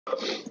Oh!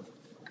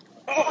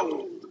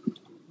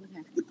 What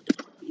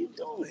are you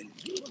doing?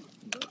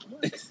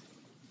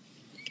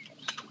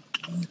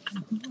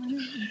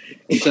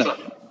 What's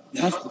up?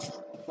 That's the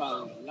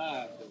following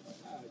live.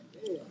 God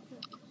damn.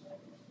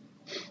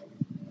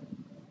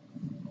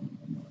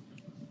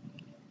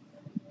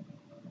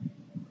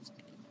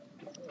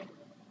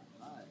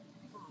 Hi.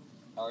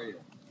 How are you?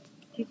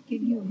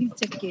 Can you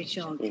recheck can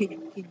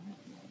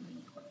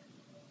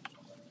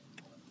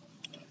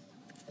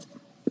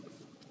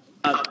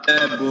Not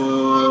bad,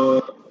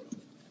 boy.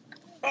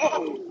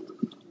 Oh!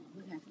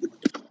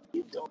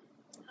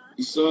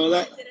 You saw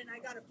that? I didn't. I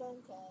got a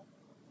phone call.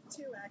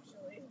 2,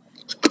 actually.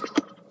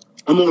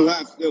 I'm on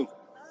live still.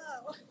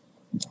 Oh.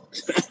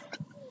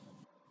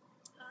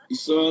 You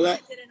saw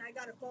that? I didn't. I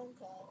got a phone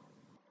call.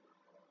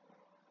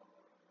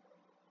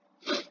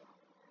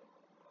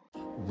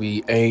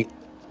 We ain't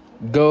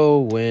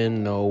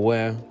going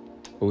nowhere.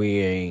 We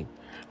ain't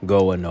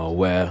going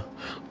nowhere.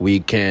 We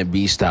can't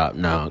be stopped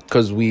now,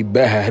 cause we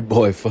bad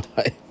boy for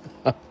life.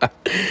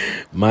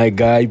 My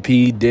guy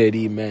P.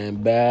 Diddy, man,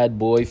 bad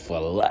boy for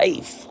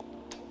life.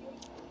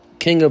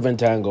 King of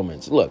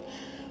entanglements. Look,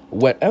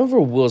 whatever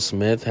Will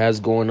Smith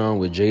has going on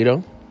with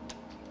Jada,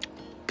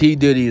 P.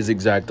 Diddy is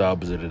exact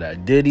opposite of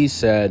that. Diddy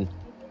said,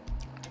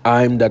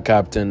 I'm the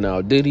captain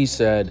now. Diddy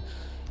said,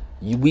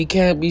 we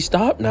can't be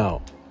stopped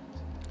now,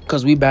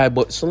 because we bad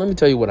boys. So let me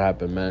tell you what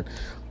happened, man.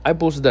 I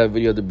posted that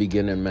video at the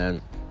beginning,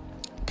 man.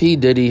 P.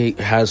 Diddy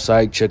has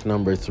side chick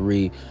number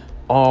 3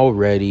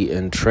 already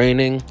in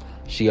training.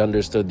 She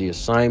understood the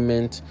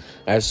assignment.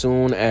 As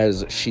soon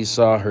as she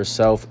saw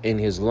herself in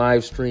his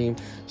live stream,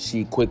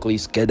 she quickly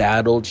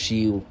skedaddled.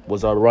 She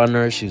was a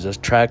runner. She's a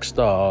track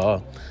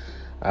star.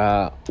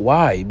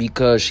 Why?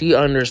 Because she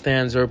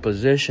understands her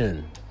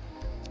position.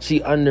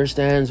 She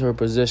understands her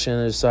position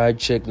as side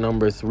chick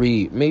number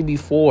 3, maybe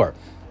 4.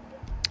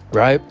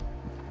 Right?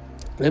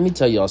 Let me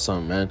tell y'all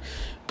something, man.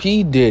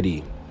 P.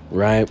 Diddy,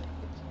 right,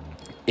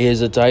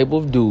 is a type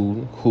of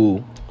dude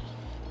who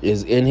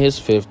is in his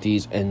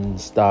 50s and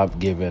stopped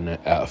giving an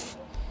F.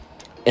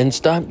 And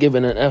stopped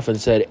giving an F and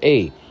said,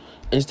 hey,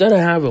 instead of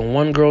having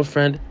 1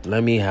 girlfriend,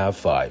 let me have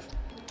 5.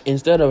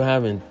 Instead of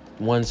having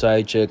 1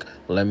 side chick,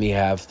 let me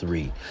have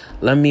 3.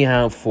 Let me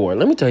have 4.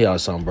 Let me tell y'all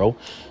something, bro.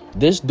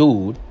 This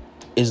dude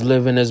is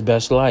living his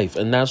best life,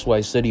 and that's why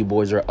city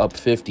boys are up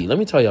 50. Let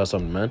me tell y'all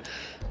something, man.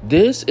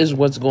 This is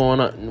what's going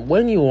on.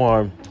 When you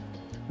are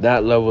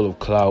that level of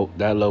clout,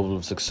 that level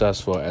of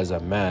successful as a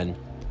man,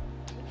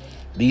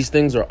 these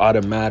things are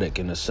automatic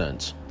in a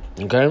sense,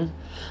 okay?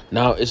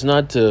 Now, it's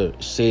not to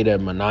say that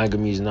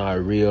monogamy is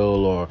not real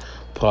or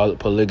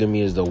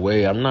polygamy is the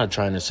way. I'm not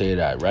trying to say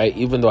that, right?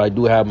 Even though I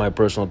do have my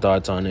personal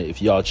thoughts on it.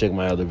 If y'all check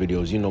my other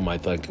videos, you know my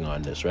thinking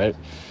on this, right?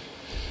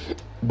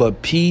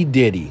 But P.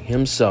 Diddy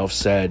himself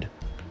said,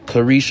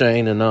 Carisha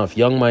ain't enough.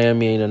 Young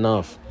Miami ain't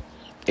enough.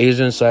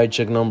 Asian side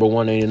chick number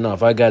 1 ain't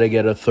enough. I got to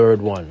get a 3rd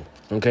one.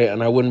 Okay?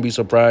 And I wouldn't be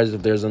surprised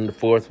if there's a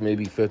 4th,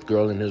 maybe 5th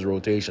girl in his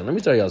rotation. Let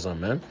me tell y'all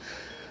something, man.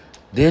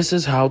 This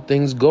is how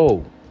things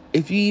go.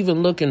 If you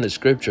even look in the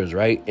scriptures,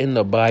 right? In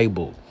the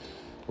Bible,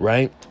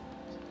 right?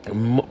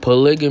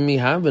 Polygamy,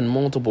 having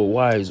multiple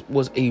wives,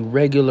 was a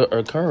regular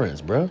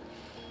occurrence, bro.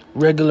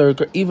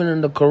 Even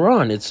in the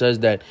Quran, it says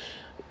that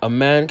a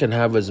man can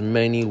have as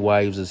many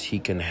wives as he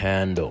can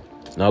handle.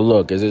 Now,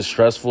 look, is it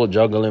stressful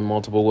juggling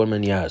multiple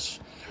women? Yes.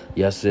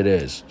 Yes, it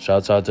is.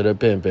 Shouts out to the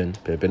pimping.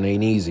 Pimping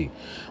ain't easy.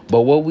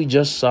 But what we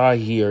just saw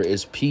here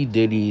is P.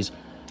 Diddy's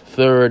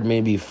 3rd,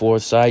 maybe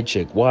 4th side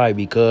chick. Why?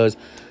 Because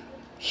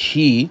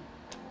he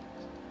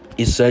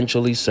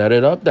essentially set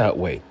it up that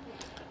way.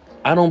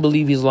 I don't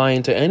believe he's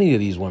lying to any of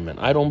these women.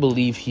 I don't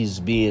believe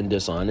he's being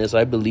dishonest.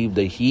 I believe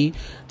that he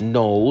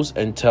knows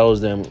and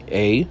tells them,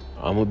 hey,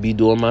 I'm going to be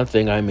doing my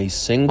thing. I'm a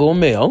single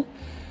male,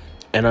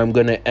 and I'm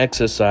going to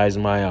exercise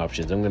my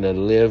options. I'm going to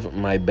live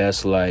my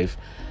best life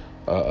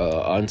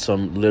on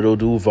some Little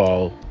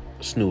Duval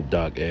Snoop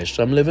Dogg-ish.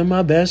 I'm living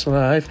my best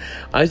life.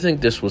 I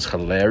think this was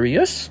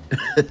hilarious.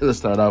 Let's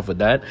start off with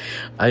that.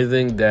 I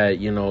think that,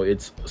 you know,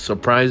 it's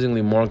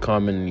surprisingly more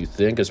common than you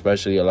think,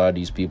 especially a lot of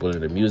these people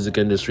in the music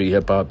industry,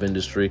 hip-hop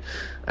industry,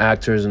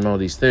 actors and all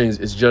these things.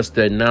 It's just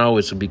that now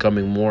it's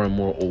becoming more and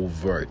more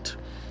overt.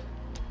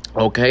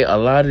 Okay? A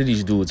lot of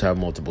these dudes have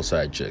multiple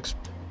side chicks.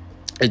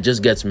 It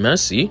just gets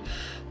messy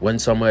when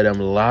some of them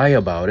lie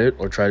about it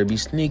or try to be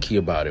sneaky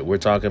about it. We're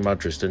talking about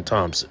Tristan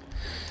Thompson.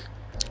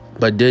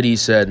 But Diddy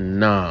said,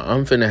 nah,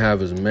 I'm finna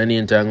have as many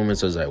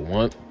entanglements as I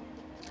want.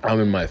 I'm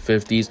in my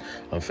 50s.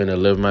 I'm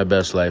finna live my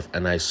best life,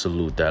 and I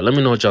salute that. Let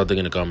me know what y'all think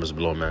in the comments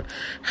below, man.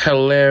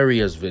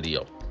 Hilarious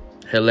video.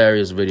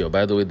 Hilarious video.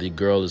 By the way, the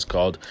girl is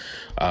called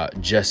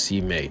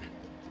Jessie May.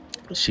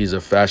 She's a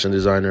fashion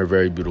designer,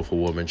 very beautiful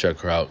woman. Check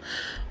her out.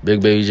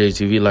 Big Baby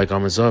JTV, like,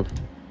 comment, sub.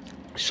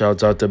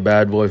 Shouts out to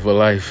Bad Boy for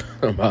Life.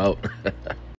 I'm out.